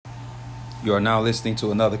You are now listening to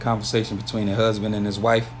another conversation between a husband and his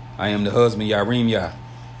wife. I am the husband, Yareem Yah.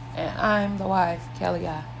 And I'm the wife, Kelly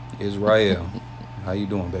Yah. Israel. How you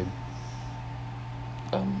doing, baby?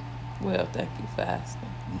 Well, thank you for asking.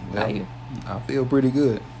 Well, How you? I feel pretty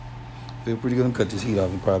good. I'm cut this heat off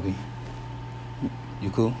and probably... You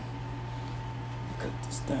cool? Cut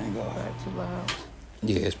this thing off. Not too loud.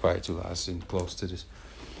 Yeah, it's probably too loud. I'm sitting close to this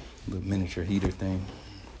little miniature heater thing.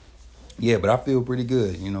 Yeah, but I feel pretty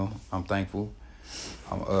good, you know. I'm thankful.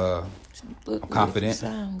 I'm confident. You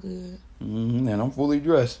sound good. And I'm fully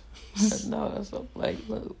dressed. No, that's what, like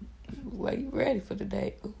you ready for the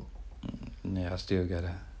day. Ooh. Yeah, I still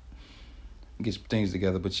gotta get some things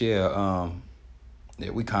together. But yeah,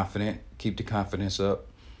 we confident. Keep the confidence up.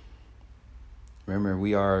 Remember,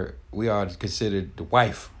 we are considered the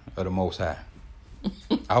wife of the Most High.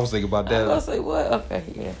 I was thinking about that. I was gonna say what? Okay,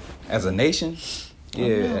 yeah. As a nation,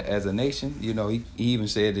 as a nation, you know, he even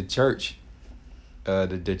said the church,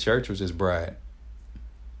 the church was his bride.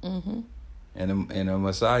 Mm-hmm. And the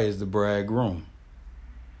Messiah is the bridegroom.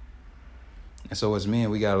 And so as men,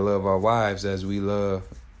 we gotta love our wives as we love,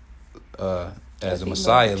 as the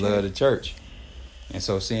Messiah loved the church. And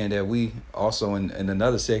so seeing that we also in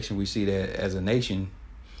another section, we see that as a nation,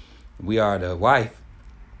 we are the wife.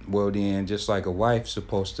 Well then, just like a wife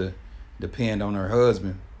supposed to depend on her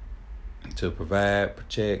husband to provide,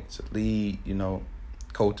 protect, to lead, you know,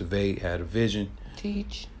 cultivate, have a vision.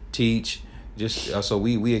 Teach. Just so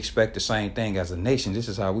we expect the same thing as a nation. This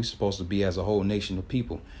is how we supposed to be as a whole nation of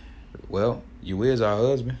people. Well, you is our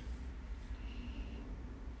husband.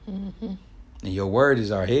 Mm-hmm. And your word is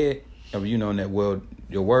our head. You know, in that world,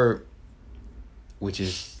 your word, which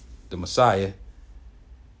is the Messiah,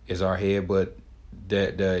 is our head, but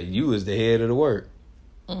that you is the head of the word.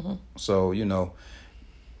 Mm-hmm. So, you know,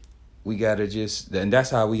 we gotta and that's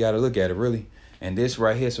how we gotta look at it, really. And this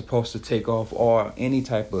right here is supposed to take off any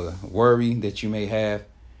type of worry that you may have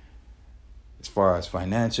as far as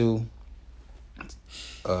financial,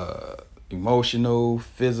 emotional,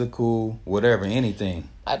 physical, whatever, anything.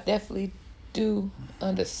 I definitely do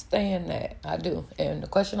understand that. I do. And the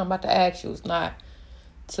question I'm about to ask you is not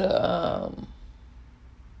to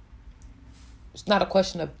it's not a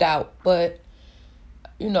question of doubt, but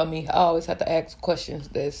you know me, I always have to ask questions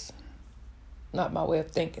that's not my way of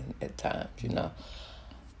thinking at times, you know.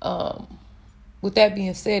 With that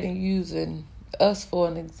being said, and using us for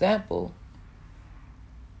an example,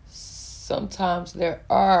 sometimes there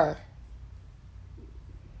are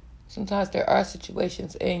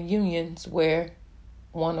situations and unions where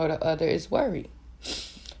one or the other is worried.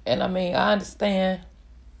 And I mean, I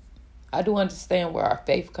do understand where our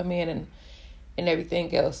faith come in and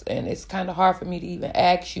everything else. And it's kind of hard for me to even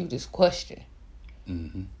ask you this question.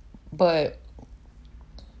 Mm-hmm. But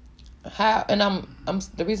how, and I'm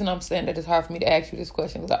the reason I'm saying that it's hard for me to ask you this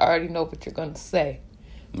question because I already know what you're going to say,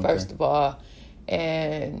 okay. First of all.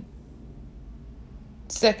 And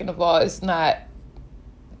second of all, it's not,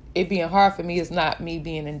 it being hard for me is not me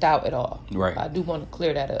being in doubt at all. Right. I do want to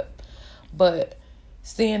clear that up. But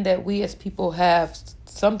seeing that we as people have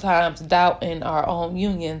sometimes doubt in our own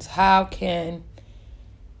unions,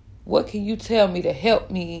 what can you tell me to help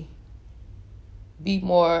me be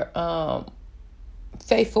more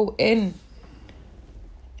faithful in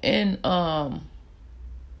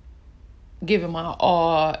giving my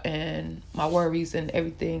all and my worries and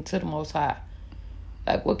everything to the Most High?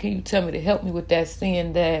 Like, what can you tell me to help me with that,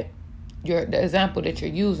 seeing that the example that you're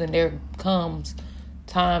using, there comes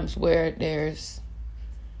times where there's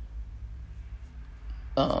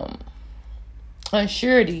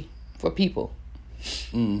unsurety for people.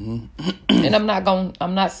 Mm-hmm. And I'm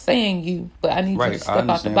not saying you, but I need you to step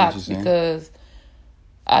out the box because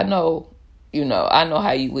I know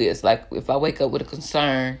how you is. Like, if I wake up with a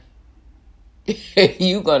concern,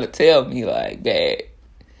 you gonna tell me like, "Dad,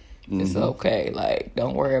 it's okay. Like,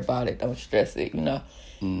 don't worry about it. Don't stress it." You know.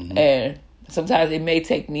 Mm-hmm. And sometimes it may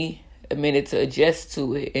take me a minute to adjust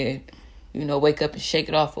to it, and wake up and shake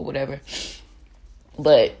it off or whatever.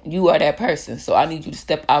 But you are that person, so I need you to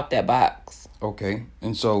step out that box. Okay,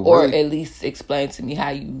 and so or at least explain to me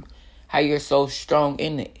how you're so strong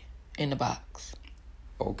in the box.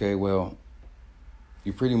 Okay, well,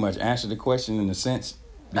 you pretty much answered the question in a sense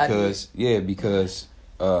because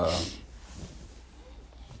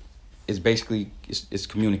it's basically it's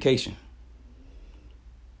communication.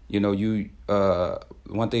 You know,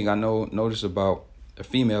 one thing I notice about the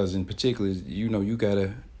females in particular is you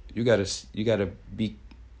gotta be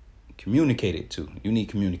communicated to. You need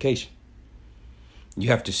communication. You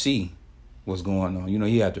have to see what's going on.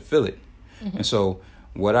 You have to feel it. Mm-hmm. And so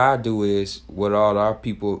what I do is what all our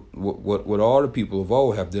people, what all the people of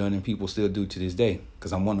old have done, and people still do to this day,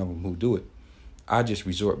 because I'm one of them who do it. I just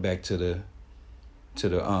resort back to the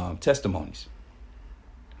testimonies.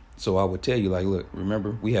 So I would tell you, like, look,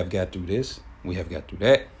 remember, we have got through this, we have got through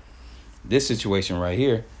that. This situation right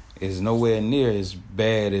here is nowhere near as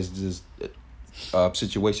bad as this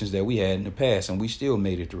situations that we had in the past, and we still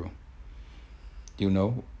made it through. You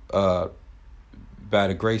know, by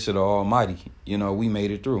the grace of the Almighty, you know, we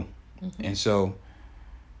made it through. Mm-hmm. And so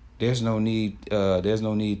there's no need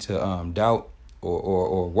to doubt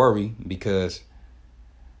or worry, because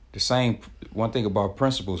the same one thing about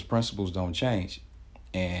principles don't change,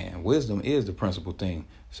 and wisdom is the principal thing.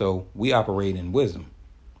 So we operate in wisdom,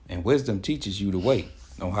 and wisdom teaches you the way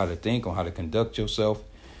on how to think, on how to conduct yourself.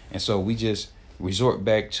 And so we just resort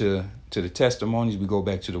back to the testimonies. We go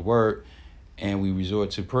back to the word, and we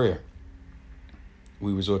resort to prayer.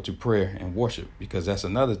 We resort to prayer and worship, because that's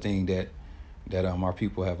another thing that our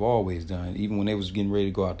people have always done. Even when they was getting ready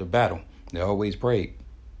to go out to battle, they always prayed.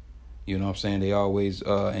 You know what I'm saying? They always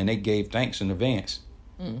and they gave thanks in advance.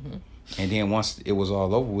 Mm-hmm. And then once it was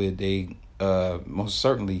all over with, they most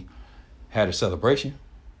certainly had a celebration.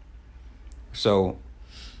 So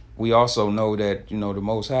we also know that, you know, the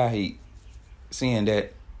Most High, he seeing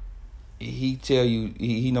that he tell you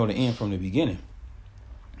he know the end from the beginning,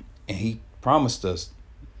 and he promised us,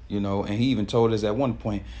 you know, and he even told us at one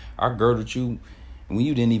point, I girded you when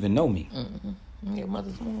you didn't even know me. Mm-hmm. Your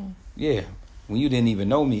mother's womb. Yeah, when you didn't even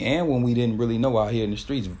know me, and when we didn't really know out here in the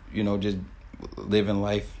streets, you know, just living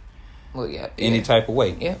life any type of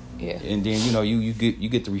way. Yeah. And then, you know, you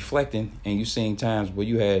get to reflecting, and you seeing times where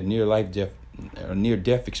you had near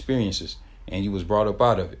death experiences, and you was brought up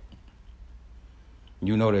out of it.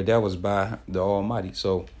 You know that was by the Almighty.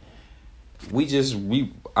 So we just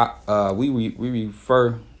we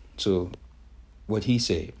refer to what he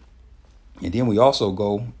said, and then we also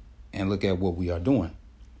go and look at what we are doing,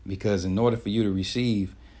 because in order for you to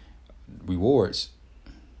receive rewards,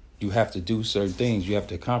 you have to do certain things. You have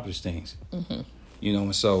to accomplish things. Mm-hmm. You know,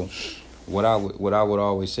 and so what I would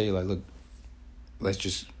always say, like, look,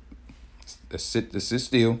 let's sit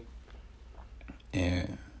still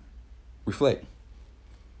and reflect.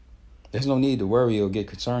 There's no need to worry or get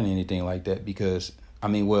concerned or anything like that, because, I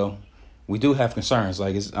mean, well, we do have concerns.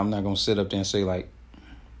 Like, I'm not going to sit up there and say, like,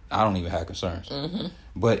 I don't even have concerns. Mm-hmm.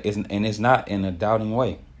 But it's not in a doubting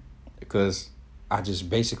way, because I just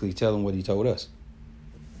basically tell him what he told us.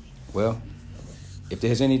 Well, if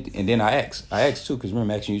there's any, and then I ask too, because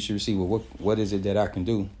remember, asking you should receive, well, what is it that I can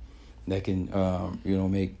do that can, you know,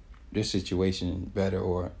 make this situation better,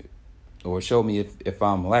 or show me if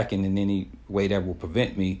I'm lacking in any way that will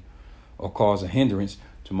prevent me or cause a hindrance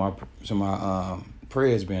to my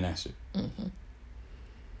prayers being answered. Mm-hmm.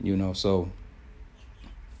 You know, so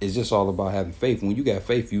it's just all about having faith. When you got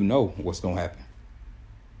faith, you know what's gonna happen.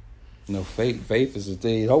 You know, faith is the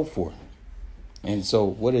thing you hope for. And so,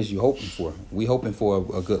 what is you hoping for? We hoping for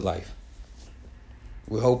a good life.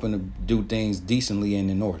 We're hoping to do things decently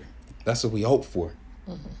and in order. That's what we hope for.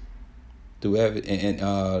 Mm-hmm.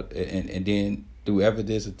 And then through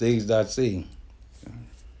evidence of things not seen.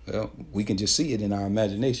 Well, we can just see it in our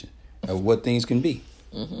imagination of what things can be.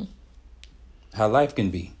 Mm-hmm. How life can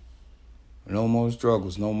be. No more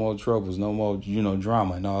struggles, no more troubles, no more, you know,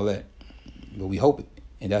 drama and all that. But we hope it.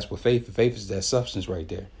 And that's what faith is. Faith is that substance right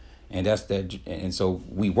there. And that's that. And so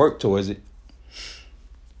we work towards it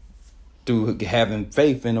through having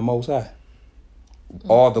faith in the Most High. Mm-hmm.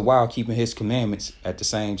 All the while keeping his commandments at the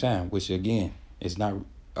same time, which again is not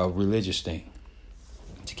a religious thing.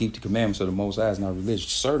 To keep the commandments of the Most High is not religious.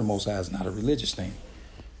 To serve the Most High is not a religious thing.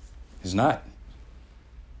 It's not.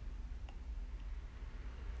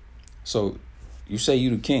 So you say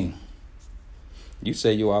you the king. You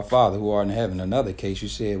say you our Father who art in heaven. Another case, you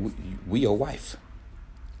said we your wife.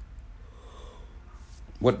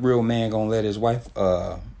 What real man gonna let his wife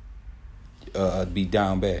be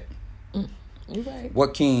down bad? You're right.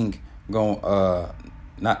 What king gonna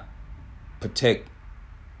not protect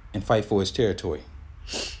and fight for his territory?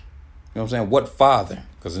 You know what I'm saying? What father?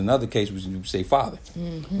 Because in another case, we say father.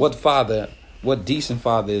 Mm-hmm. What decent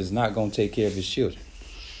father is not gonna take care of his children?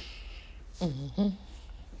 Mm-hmm.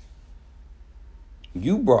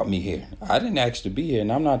 You brought me here. I didn't ask to be here.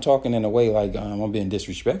 And I'm not talking in a way like I'm being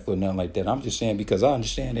disrespectful or nothing like that. I'm just saying because I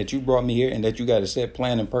understand that you brought me here and that you got a set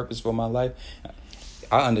plan and purpose for my life.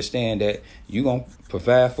 I understand that you're going to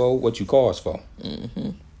provide for what you cause for.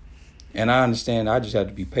 Mm-hmm. And I understand I just have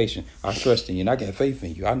to be patient. I trust in you and I got faith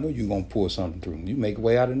in you. I know you're going to pull something through. You make a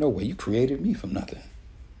way out of nowhere. You created me from nothing.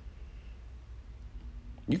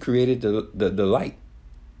 You created the light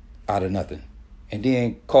out of nothing. and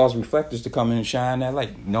then cause reflectors to come in and shine that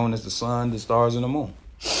light, known as the sun, the stars, and the moon.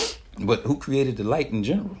 But who created the light in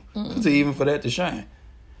general? To even for that to shine.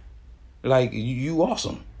 Like, you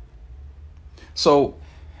awesome. So,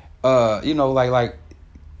 like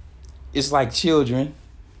it's like children.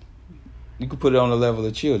 You could put it on the level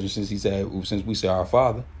of children, since we say our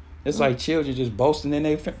Father. It's like children just boasting in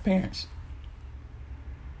their parents.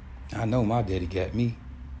 I know my daddy got me.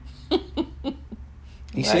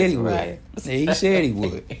 He said he would. Right. He said he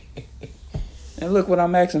would. And look what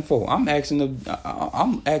I'm asking for. I'm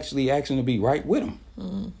actually asking to be right with him.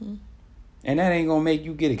 Mm-hmm. And that ain't gonna make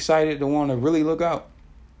you get excited to want to really look out.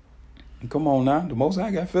 Come on now, the Most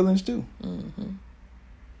High got feelings too. Mm-hmm.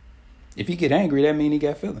 If he get angry, that mean he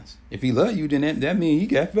got feelings. If he love you, then that mean he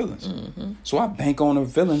got feelings. Mm-hmm. So I bank on the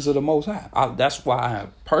feelings of the Most High. That's why I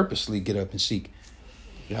purposely get up and seek.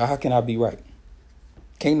 How can I be right?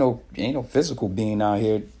 Ain't no physical being out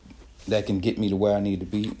here that can get me to where I need to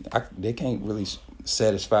be. They can't really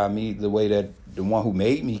satisfy me the way that the one who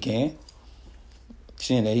made me can.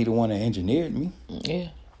 Seeing that he the one that engineered me. Yeah,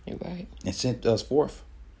 you're right. And sent us forth.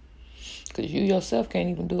 Because you yourself can't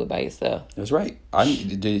even do it by yourself. That's right. I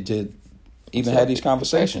need to even have these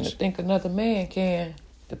conversations. To think another man can,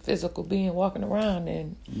 the physical being walking around,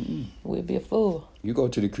 and we'd be a fool. You go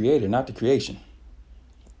to the Creator, not the creation,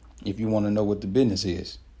 if you want to know what the business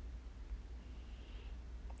is.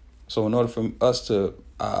 So in order for us to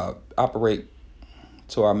operate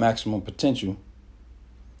to our maximum potential,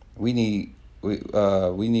 we need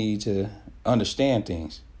to understand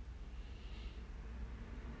things.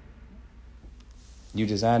 You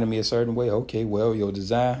designed me a certain way. Okay, well,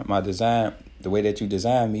 my design, the way that you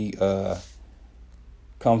designed me,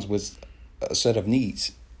 comes with a set of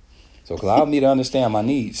needs. So allow me to understand my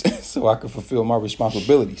needs so I can fulfill my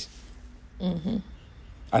responsibilities. Mm-hmm.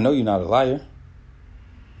 I know you're not a liar.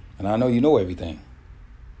 And I know you know everything.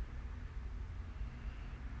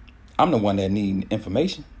 I'm the one that need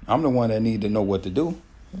information. I'm the one that need to know what to do.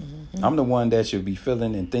 Mm-hmm. I'm the one that should be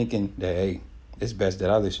feeling and thinking that, hey, it's best that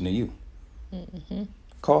I listen to you. Mm-hmm.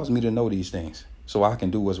 Cause me to know these things so I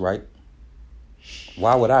can do what's right.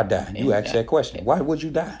 Why would I die? You asked that question. Why would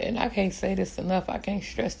you die? And I can't say this enough. I can't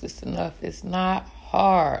stress this enough. It's not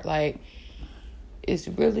hard. Like, it's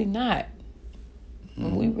really not.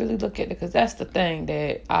 When we really look at it, because that's the thing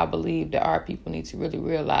that I believe that our people need to really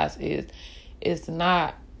realize is it's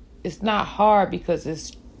not hard, because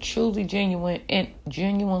it's truly genuinely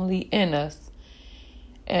in us.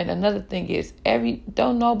 And another thing is,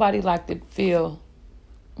 don't nobody like to feel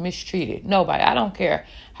mistreated. Nobody. I don't care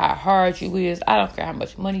how hard you is. I don't care how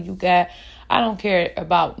much money you got. I don't care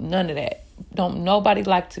about none of that. Don't nobody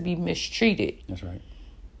like to be mistreated. That's right.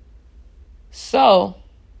 So,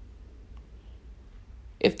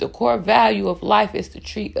 if the core value of life is to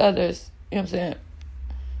treat others, you know what I'm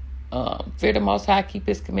saying? Fear the Most High, keep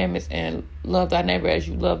His commandments, and love thy neighbor as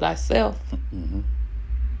you love thyself. Mm-hmm.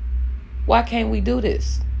 Why can't we do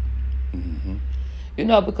this? Mm-hmm.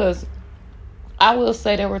 Because I will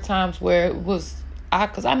say there were times where it was,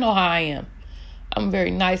 because I know how I am. I'm a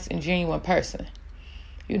very nice and genuine person,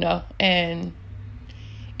 and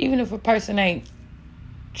even if a person ain't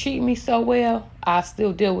treating me so well, I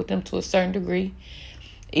still deal with them to a certain degree.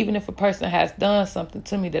 Even if a person has done something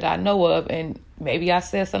to me that I know of, and maybe I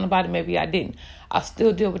said something about it, maybe I didn't, I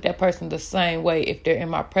still deal with that person the same way if they're in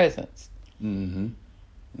my presence. Mm-hmm.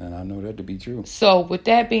 And I know that to be true. So with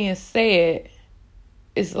that being said,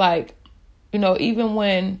 it's like, even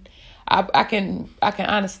when I can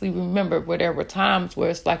honestly remember where there were times where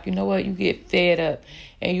it's like, you know what, you get fed up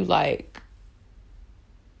and you like,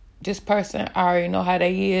 this person, I already know how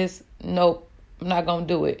they is. Nope, I'm not going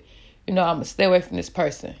to do it. I'm going to stay away from this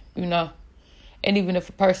person, And even if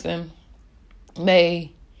a person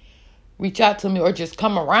may reach out to me or just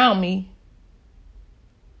come around me,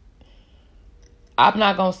 I'm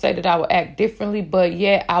not going to say that I will act differently, but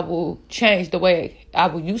yet I will change the way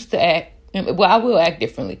I used to act. Well, I will act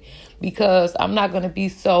differently because I'm not going to be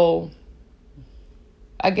so,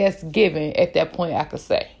 I guess, giving at that point, I could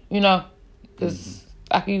say, because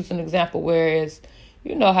I could use an example whereas,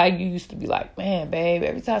 how you used to be like, man, babe,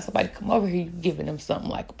 every time somebody come over here, you giving them something.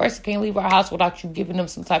 Like, a person can't leave our house without you giving them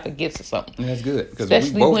some type of gifts or something. And that's good.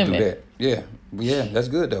 Because we both women do that. Yeah, that's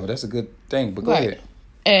good, though. That's a good thing. But go ahead.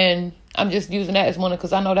 And I'm just using that as one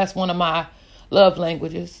because I know that's one of my love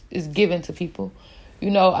languages, is giving to people.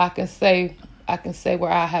 I can say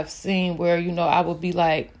where I have seen where, I would be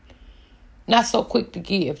like, not so quick to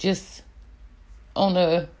give, just on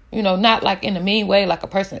a You know, not like in a mean way, like a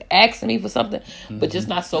person asking me for something, but just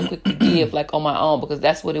not so quick to give, like on my own, because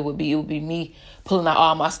that's what it would be. It would be me pulling out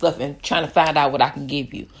all my stuff and trying to find out what I can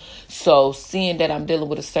give you. So seeing that I'm dealing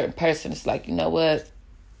with a certain person, it's like, you know what?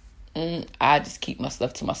 I just keep my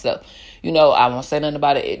stuff to myself. You know, I won't say nothing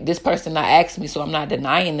about it. This person not asking me, so I'm not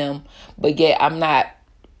denying them, but yet I'm not.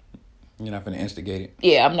 You're not going to instigate it.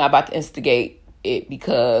 Yeah, I'm not about to instigate it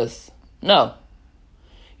because, no.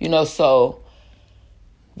 You know, so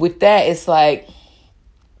with that, it's like,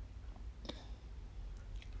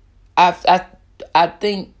 I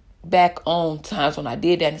think back on times when I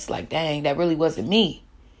did that, and it's like, dang, that really wasn't me.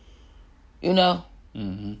 You know?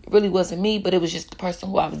 It really wasn't me, but it was just the person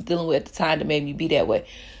who I was dealing with at the time that made me be that way.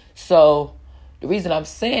 So the reason I'm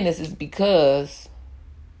saying this is because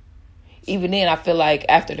even then I feel like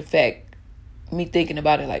after the fact, me thinking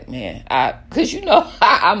about it like, man, because, you know,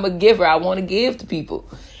 I'm a giver. I want to give to people.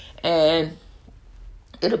 And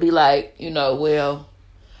it'll be like, you know, well,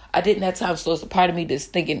 I didn't have time. So it's a part of me that's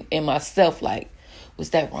thinking in myself, like,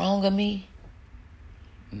 was that wrong of me?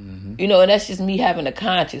 You know, and that's just me having a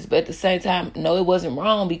conscience. But at the same time, no, it wasn't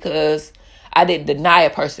wrong because I didn't deny a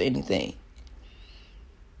person anything.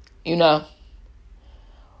 You know?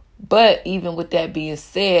 But even with that being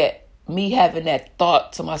said, me having that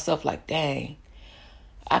thought to myself like, dang,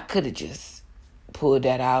 I could have just pulled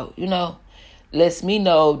that out, you know, lets me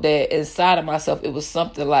know that inside of myself it was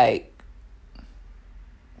something like,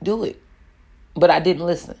 do it. But I didn't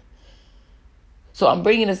listen. So I'm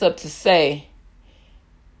bringing this up to say,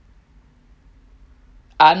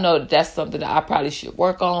 I know that's something that I probably should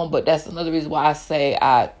work on, but that's another reason why I say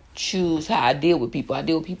I choose how I deal with people. I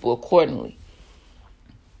deal with people accordingly.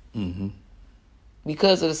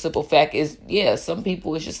 Because of the simple fact is, yeah, some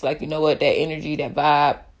people it's just like, you know what, that energy, that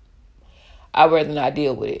vibe, I'd rather not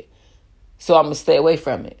deal with it. So I'm going to stay away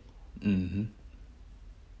from it.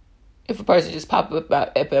 If a person just pop up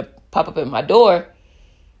at my door,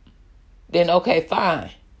 then okay,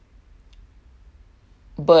 fine.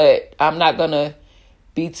 But I'm not going to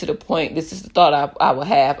be to the point, this is the thought I will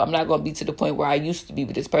have, I'm not going to be to the point where I used to be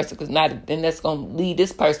with this person, because then that's going to lead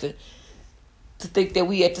this person to think that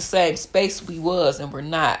we at the same space we was, and we're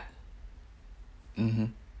not.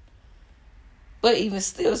 But even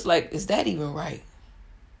still, it's like, is that even right?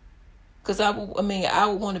 Because I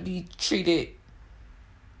would want to be treated,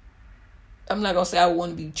 I'm not going to say I would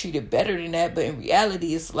want to be treated better than that, but in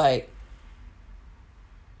reality, it's like,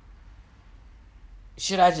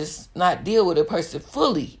 should I just not deal with a person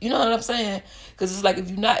fully? You know what I'm saying? Because it's like, if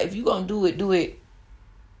you're going to do it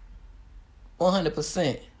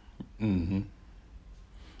 100%.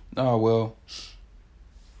 Oh, well,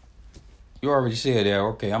 you already said that,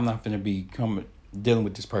 okay, I'm not going to be dealing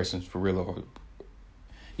with this person for real. Or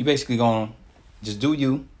you basically going to just do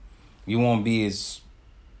you. You won't be as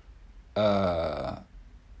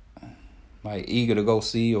like eager to go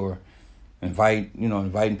see or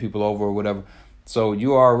inviting people over or whatever. So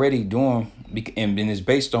you are already doing, and it's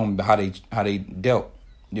based on how they dealt.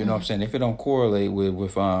 You know what I'm saying? If it don't correlate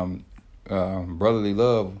with brotherly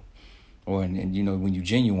love, or and you know, when you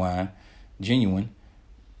genuine,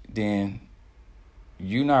 then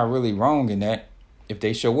you're not really wrong in that. If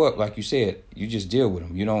they show up, like you said, you just deal with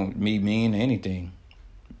them. You don't mean anything,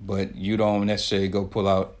 but you don't necessarily go pull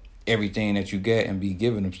out everything that you get and be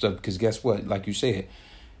giving them stuff, because guess what? Like you said,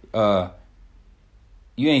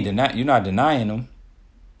 you're not denying them,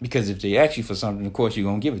 because if they ask you for something, of course you're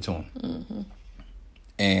gonna give it to them.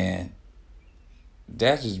 And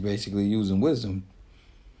that's just basically using wisdom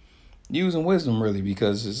really,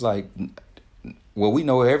 because it's like, well, we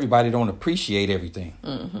know everybody don't appreciate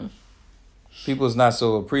everything. People is not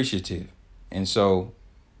so appreciative, and so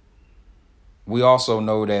we also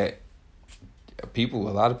know that a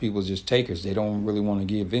lot of people are just takers. They don't really want to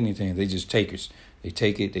give anything. They just takers. They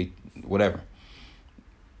take it, they whatever.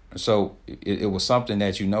 So it was something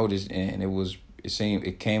that you noticed, and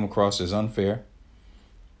it came across as unfair,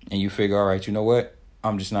 and you figure, all right, you know what?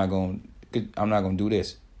 I'm not going to do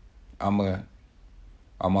this. I'm a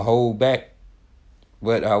hold back.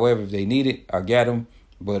 But however, if they need it, I got them.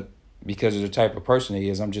 But because of the type of person he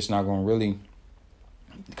is, I'm just not going to really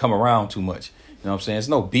come around too much. You know what I'm saying? It's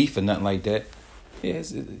no beef or nothing like that. Yeah,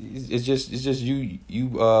 it's just you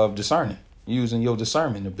discerning, using your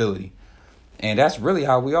discernment ability. And that's really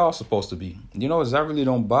how we all supposed to be. You know, I really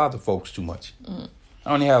don't bother folks too much.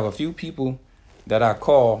 I only have a few people that I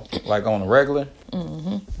call like on a regular.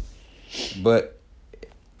 But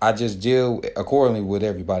I just deal accordingly with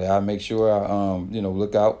everybody. I make sure I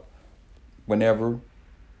look out whenever,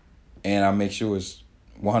 and I make sure it's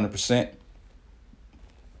 100%.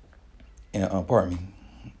 And pardon me,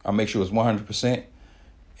 I make sure it's 100%,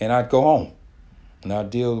 and I'd go home, and I'd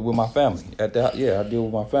deal with my family. I deal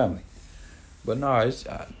with my family. But no, I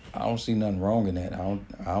don't see nothing wrong in that. I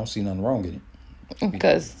don't see nothing wrong in it.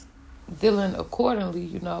 Because dealing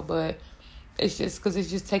accordingly, but it's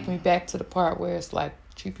just taking me back to the part where it's like,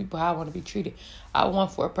 treat people how I want to be treated. I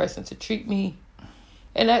want for a person to treat me.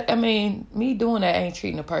 And me doing that ain't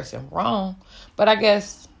treating a person wrong. But I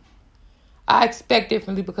guess I expect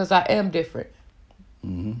differently because I am different.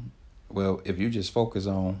 Mm-hmm. Well, if you just focus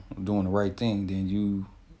on doing the right thing, then you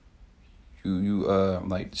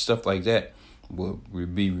like stuff like that will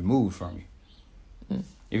be removed from you. Mm.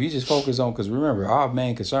 If you just focus on, because remember, our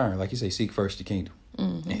main concern, like you say, seek first the kingdom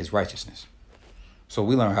and his righteousness. So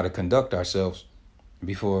we learn how to conduct ourselves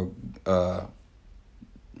before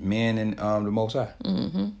men and the Most High.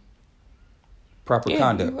 Mm-hmm. Proper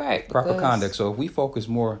conduct. Right, proper conduct. So if we focus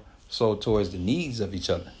more so towards the needs of each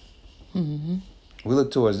other, we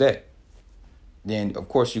look towards that, then of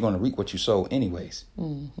course you're going to reap what you sow anyways.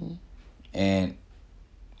 Mm-hmm. And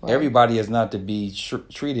everybody is not to be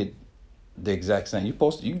treated the exact same. You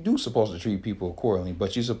do supposed to treat people accordingly,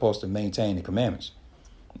 but you're supposed to maintain the commandments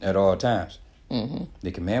at all times. Mm-hmm.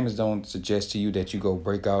 The commandments don't suggest to you that you go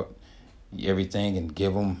break out everything and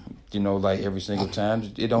give them, like every single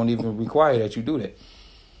time. It don't even require that you do that.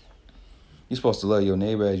 You're supposed to love your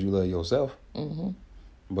neighbor as you love yourself. Mm-hmm.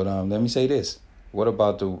 But let me say this: what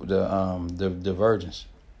about the virgins,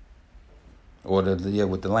 or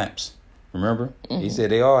with the lamps? Remember, he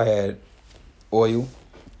said they all had oil,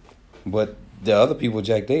 but the other people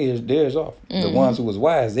jacked theirs off. The ones who was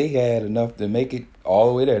wise, they had enough to make it all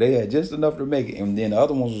the way there. They had just enough to make it, and then the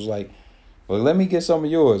other ones was like, well, let me get some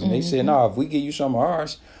of yours. And they said, no, if we give you some of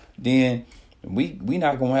ours, then we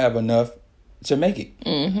not going to have enough to make it.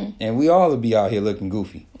 Mm-hmm. And we all will be out here looking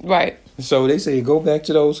goofy. Right. So they say, go back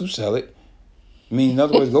to those who sell it. In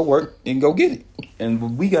other words, go work and go get it.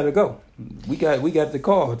 And we got to go. We got the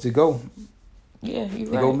call to go. Yeah, you're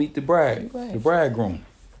right. To go meet the bride, the bridegroom.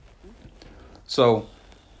 So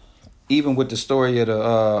even with the story of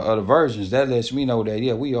the virgins, that lets me know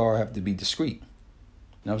that, we all have to be discreet.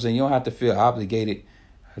 You know what I'm saying? You don't have to feel obligated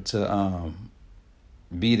to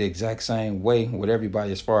be the exact same way with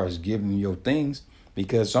everybody as far as giving your things,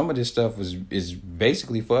 because some of this stuff is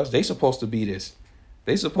basically for us. They supposed to be this.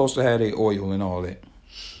 They supposed to have their oil and all that.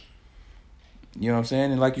 You know what I'm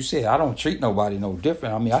saying? And like you said, I don't treat nobody no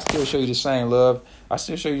different. I still show you the same love. I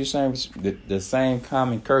still show you the same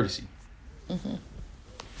common courtesy. Mm-hmm.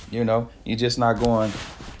 You're just not going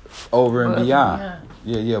over and beyond.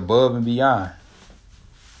 Yeah, above and beyond.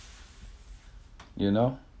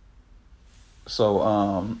 So,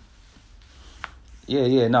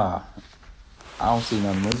 nah. I don't see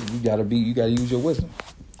nothing. You gotta use your wisdom.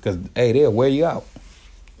 Because, hey, they'll wear you out.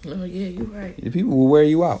 Oh, yeah, you're right. The people will wear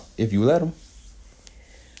you out if you let them.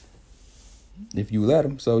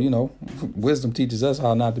 So, wisdom teaches us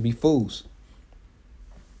how not to be fools.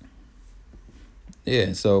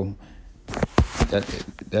 Yeah, so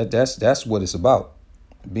that's what it's about,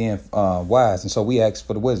 being wise. And so we ask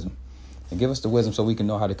for the wisdom, and give us the wisdom so we can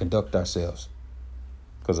know how to conduct ourselves.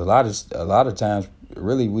 Because a lot of times,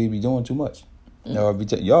 really, we be doing too much.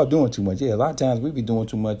 Y'all doing too much. Yeah, a lot of times we be doing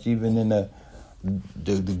too much, even in the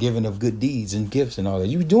giving of good deeds and gifts and all that.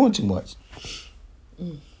 You be doing too much.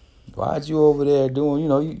 Why'd you over there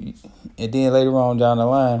doing, and then later on down the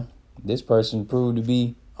line, this person proved to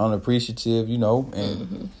be unappreciative,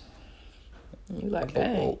 and you like,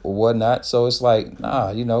 dang, or whatnot. So it's like,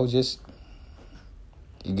 nah, just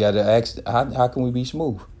you gotta ask, how can we be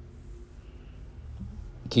smooth?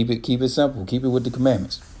 Keep it simple. Keep it with the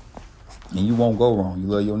commandments, and you won't go wrong. You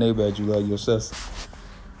love your neighbor as you love yourself,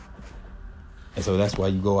 and so that's why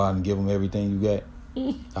you go out and give them everything you got.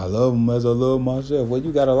 I love them as I love myself. Well,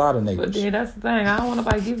 you got a lot of neighbors. But then that's the thing. I don't want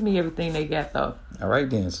nobody giving me everything they got, though. All right,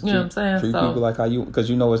 then. So you know what I'm saying? Treat people like how you, because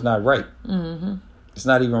it's not right. Mm-hmm. It's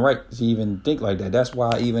not even right to even think like that. That's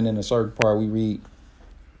why even in a certain part we read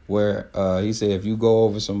where he said, if you go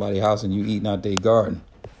over somebody's house and you eat not their garden,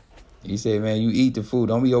 he said, man, you eat the food.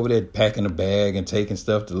 Don't be over there packing a bag and taking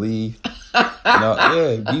stuff to leave.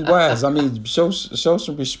 Be wise. Show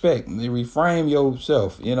some respect. Reframe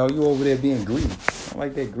yourself. You over there being greedy. I don't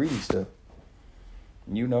like that greedy stuff.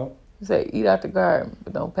 You say eat out the garden,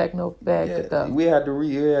 but don't pack no bag to go. We had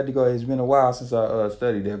to go. It's been a while since I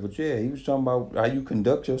studied that, but he was talking about how you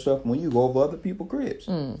conduct yourself when you go over other people's cribs.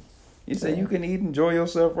 He said you can enjoy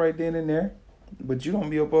yourself right then and there, but you don't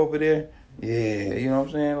be up over there. Yeah, you know what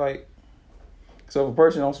I'm saying? Like, so if a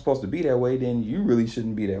person don't supposed to be that way, then you really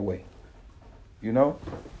shouldn't be that way.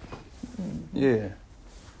 Yeah.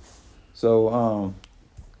 So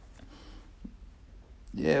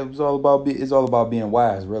Yeah, it's all about being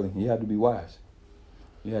wise, really. You have to be wise.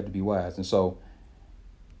 You have to be wise. And so,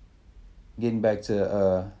 getting back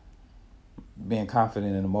to being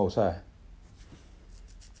confident in the Most High.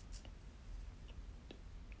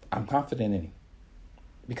 I'm confident in Him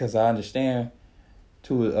because I understand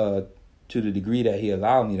to the degree that He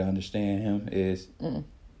allowed me to understand Him is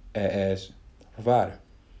as provider.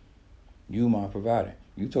 You, my provider.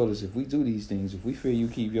 You told us if we do these things, if we fear you,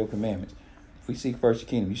 keep your commandments. If we seek first your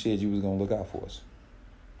kingdom, you said you was going to look out for us.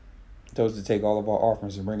 You told us to take all of our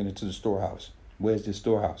offerings and bring it into the storehouse. Where's the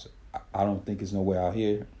storehouse? I don't think it's nowhere out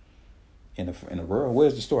here in the world.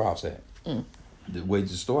 Where's the storehouse at? The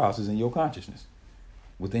storehouse is in your consciousness,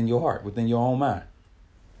 within your heart, within your own mind.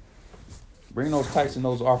 Bring those tithes and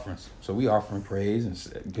those offerings. So we offering praise,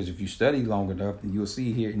 and because if you study long enough, then you'll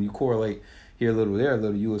see here, and you correlate here a little, there a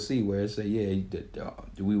little, you will see where it say,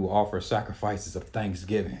 we will offer sacrifices of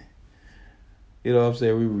thanksgiving. You know what I'm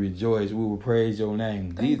saying? We will rejoice. We will praise your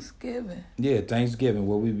name. Thanksgiving. Thanksgiving.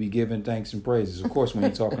 Where we be giving thanks and praises. Of course, we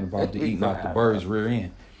ain't talking about the eating out the bird's rear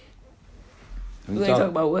end. We ain't talking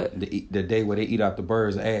about what? The day where they eat out the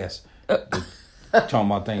bird's ass. Talking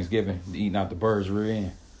about Thanksgiving, eating out the bird's rear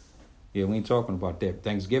end. Yeah, we ain't talking about that.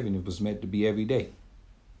 Thanksgiving, it was meant to be every day.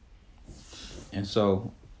 And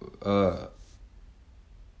so,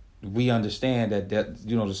 we understand that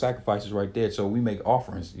the sacrifice is right there. So we make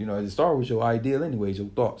offerings. It starts with your ideal anyways, your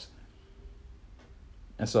thoughts.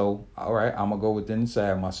 And so, all right, I'm going to go within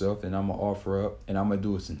inside myself and I'm going to offer up and I'm going to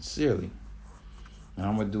do it sincerely. And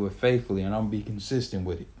I'm going to do it faithfully and I'm going to be consistent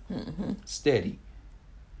with it. Mm-hmm. Steady.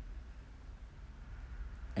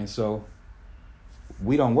 And so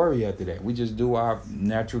we don't worry after that. We just do our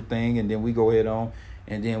natural thing and then we go ahead on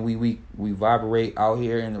and then we vibrate out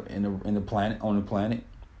here in the planet, on the planet.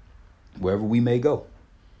 Wherever we may go,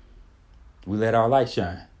 we let our light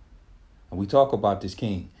shine. And we talk about this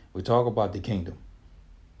king. We talk about the kingdom.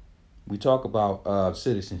 We talk about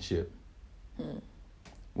citizenship.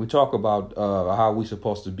 We talk about how we're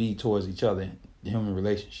supposed to be towards each other in human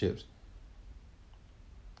relationships.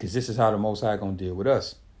 Because this is how the Most High going to deal with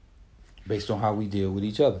us, based on how we deal with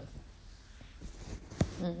each other.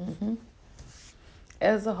 Mm-hmm.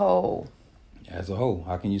 As a whole. As a whole,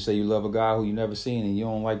 how can you say you love a God who you never seen and you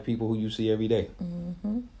don't like people who you see every day?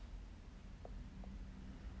 Mm-hmm.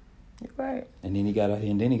 You're right. And then he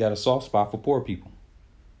got a soft spot for poor people.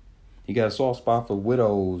 He got a soft spot for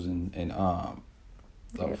widows and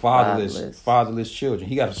fatherless children.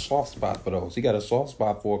 He got a soft spot for those. He got a soft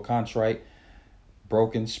spot for a contrite,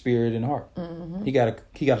 broken spirit and heart. Mm-hmm. He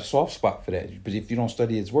got a soft spot for that. But if you don't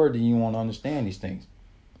study His word, then you won't understand these things.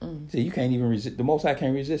 See, you can't even resist. The Most High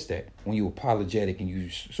can't resist that. When you apologetic and you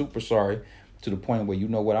super sorry to the point where you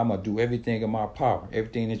know what, I'm gonna do everything in my power,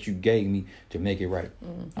 everything that you gave me to make it right.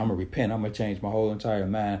 Mm-hmm. I'm gonna repent. I'm gonna change my whole entire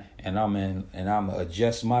mind, and I'm gonna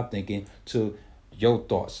adjust my thinking to your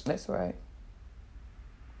thoughts. That's right.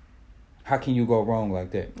 How can you go wrong like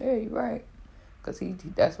that? Yeah, you're right. Because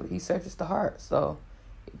that's what He searches the heart. So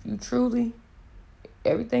if you truly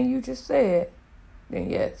everything you just said, then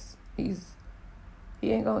yes, He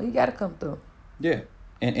got to come through. Yeah.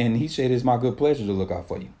 And He said, it's my good pleasure to look out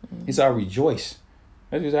for you. Mm-hmm. He said, I rejoice.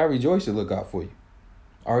 That is, I rejoice to look out for you.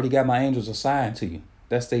 I already got my angels assigned to you.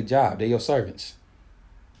 That's their job. They're your servants.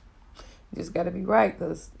 You just got to be right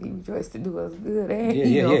because He rejoiced to do us good. And,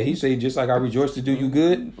 yeah. He said, just like I rejoice to do you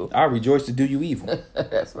good, I rejoice to do you evil.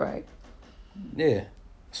 That's right. Yeah.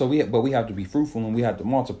 So we have to be fruitful and we have to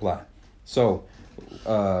multiply. So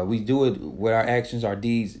we do it with our actions, our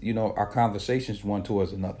deeds, our conversations one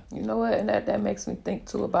towards another. You know what? And that makes me think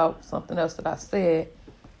too about something else that I said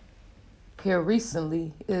here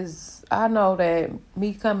recently is I know that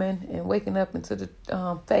me coming and waking up into the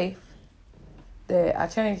faith, that I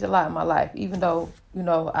changed a lot in my life, even though,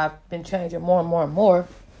 I've been changing more and more and more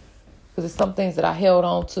because it's some things that I held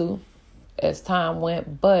on to as time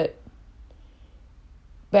went. But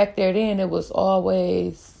back there then, I was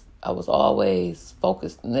always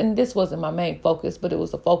focused, and this wasn't my main focus, but it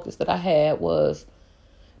was a focus that I had was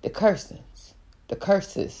the curses.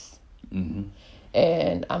 Mm-hmm.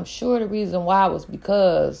 And I'm sure the reason why was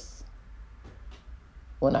because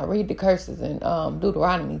when I read the curses in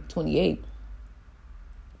Deuteronomy 28,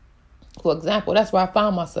 for example, that's where I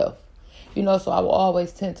found myself. So I will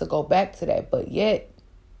always tend to go back to that, but yet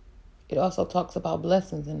it also talks about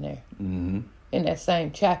blessings in there. Mm-hmm. In that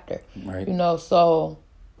same chapter. Right. So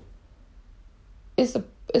it's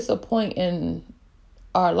a point in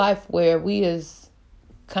our life where we as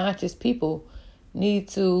conscious people need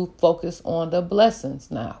to focus on the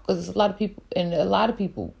blessings now, because there's a lot of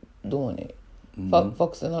people doing it. Mm-hmm.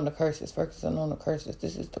 Focusing on the curses.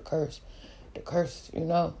 This is the curse. the curse,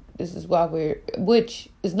 This is why which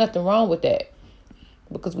is nothing wrong with that.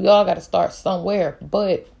 Because we all got to start somewhere.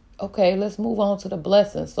 But, okay, let's move on to the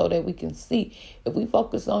blessings so that we can see. If we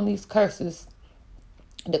focus on these curses,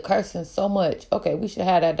 the cursing so much, okay, we should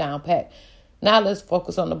have that down pat. Now let's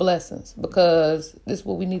focus on the blessings, because this is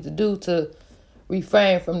what we need to do to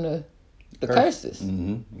refrain from the curses.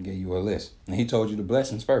 Mm-hmm. He gave you a list. And he told you the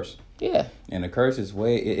blessings first. Yeah. And the curses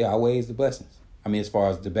it outweighs the blessings. I mean, as far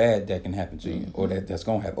as the bad that can happen to you, or that's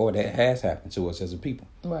going to happen, or that has happened to us as a people.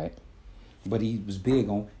 Right. But he was big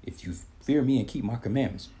on, if you fear me and keep my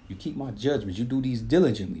commandments, you keep my judgments, you do these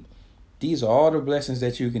diligently. These are all the blessings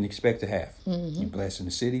that you can expect to have. You're blessed in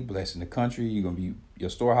the city, blessed in the country. Your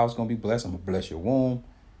storehouse is gonna be blessed. I'm gonna bless your womb.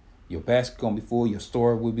 Your basket gonna be full. Your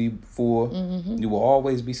store will be full. You will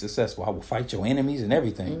always be successful. I will fight your enemies and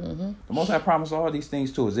everything. The Most High promised all these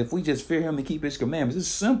things to us. If we just fear Him and keep His commandments, it's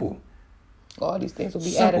simple. All these things will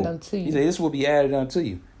be added unto you. He said, this will be added unto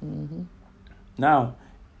you. Now,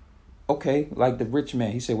 okay, like the rich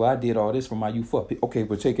man, he said, well, I did all this from my youth up. Okay,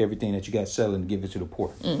 but take everything that you got selling and give it to the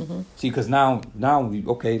poor. See, because now,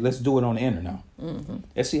 let's do it on the internet now.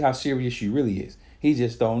 Let's see how serious she really is. He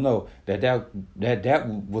just don't know that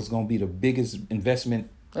was going to be the biggest investment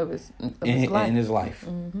of his life.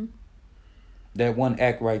 That one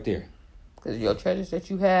act right there. Because your treasures that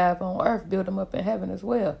you have on earth, build them up in heaven as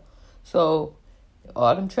well. So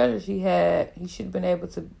all them treasures he had, he should have been able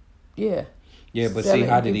to, Yeah, but see,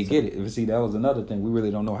 how did he get it? See, that was another thing. We really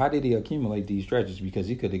don't know. How did he accumulate these treasures? Because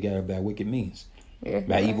he could have got it by wicked means,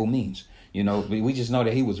 by evil means. We just know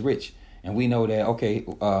that he was rich. And we know that, okay,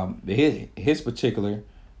 his particular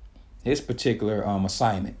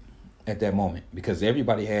assignment at that moment, because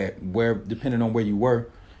everybody had, depending on where you were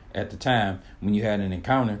at the time, when you had an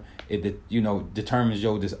encounter, it determines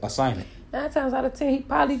your assignment. 9 times out of 10, he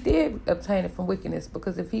probably did obtain it from wickedness,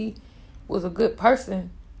 because if he was a good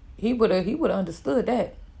person, he would have understood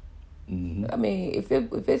that. I mean, if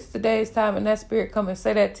it's today's time and that spirit come and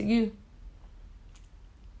say that to you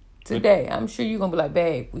today, I'm sure you're gonna be like,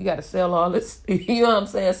 babe, we gotta sell all this. You know what I'm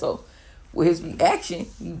saying? So with his reaction,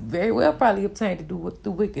 he very well probably obtained to do with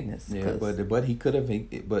the wickedness. Yeah, but he could have.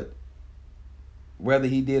 But whether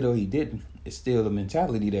he did or he didn't, it's still the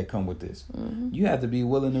mentality that come with this. You have to be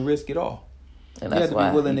willing to risk it all. And you have to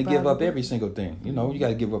be willing to give up every single thing. You got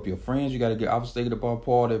to give up your friends. You got to get. I was thinking about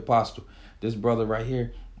Paul the Apostle, this brother right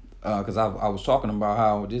here, because I was talking about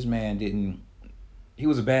how this man he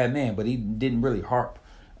was a bad man, but he didn't really harp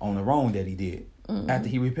on the wrong that he did after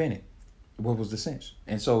he repented. What was the sense?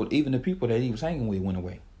 And so even the people that he was hanging with went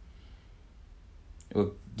away.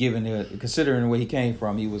 Considering where he came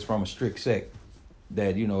from, he was from a strict sect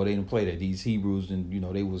that, they didn't play that. These Hebrews, and,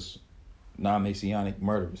 they was non-Messianic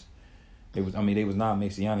murderers. They was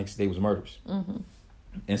non-Messianics, they was murderers.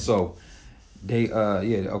 And so they,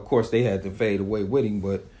 of course they had to fade away with him,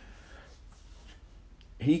 but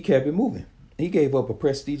he kept it moving. He gave up a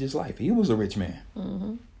prestigious life. He was a rich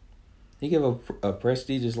man. He gave up a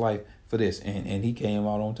prestigious life for this, and he came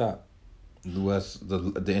out on top.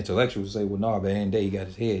 The intellectuals say, well, no, but at the end of the day, he got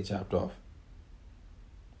his head chopped off.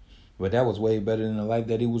 But that was way better than the life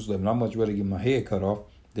that he was living. I'd much rather get my head cut off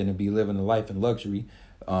than to be living a life in luxury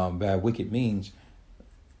by wicked means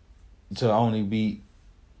to only be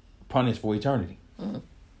punished for eternity.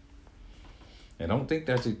 And don't think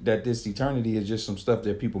that this eternity is just some stuff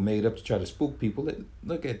that people made up to try to spook people.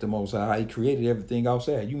 Look at the Most High, how He created everything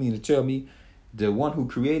outside. You mean to tell me the one who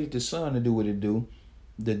created the sun to do what it do,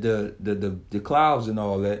 the clouds and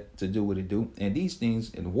all that to do what it do, and these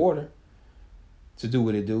things in the water to do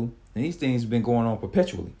what it do, and these things have been going on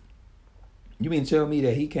perpetually. You mean to tell me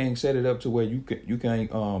that He can't set it up to where you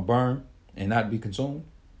can burn and not be consumed,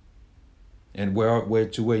 and where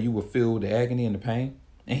you will feel the agony and the pain?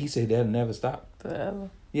 And He said that'll never stop. Forever.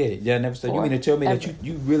 Yeah, that'll never stop. You mean to tell me that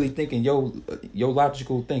you really thinking your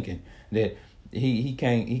logical thinking that he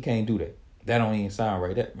can't do that? That don't even sound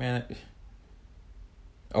right. That man.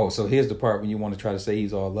 Oh, so here's the part when you want to try to say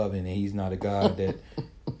He's all loving and He's not a God that.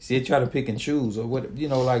 See, they try to pick and choose or what,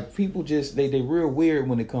 like people just they real weird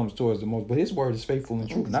when it comes towards the Most. But His word is faithful and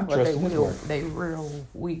true. Not trusting His word. They real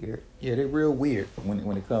weird. Yeah, they real weird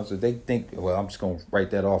when it comes to. They think, well, I'm just gonna write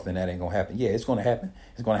that off and that ain't gonna happen. Yeah, it's gonna happen.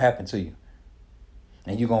 It's gonna happen to you,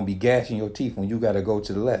 and you're gonna be gashing your teeth when you gotta go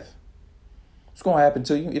to the left. It's gonna happen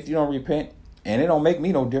to you if you don't repent, and it don't make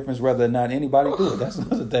me no difference whether or not anybody do it. That's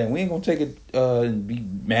another thing. We ain't gonna take it and be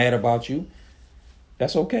mad about you.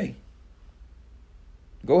 That's okay.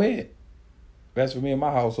 Go ahead. That's for me and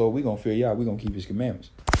my household. We're going to fear y'all. We're going to keep His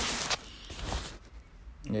commandments.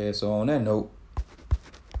 Yeah, so on that note,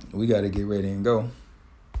 we got to get ready and go.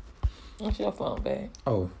 What's your phone, babe?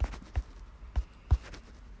 Oh,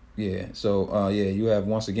 Yeah. So, you have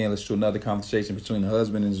once again listened to another conversation between the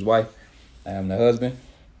husband and his wife. I am the husband.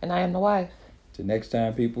 And I am the wife. Till next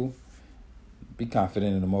time, people, be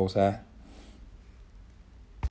confident in the Most High.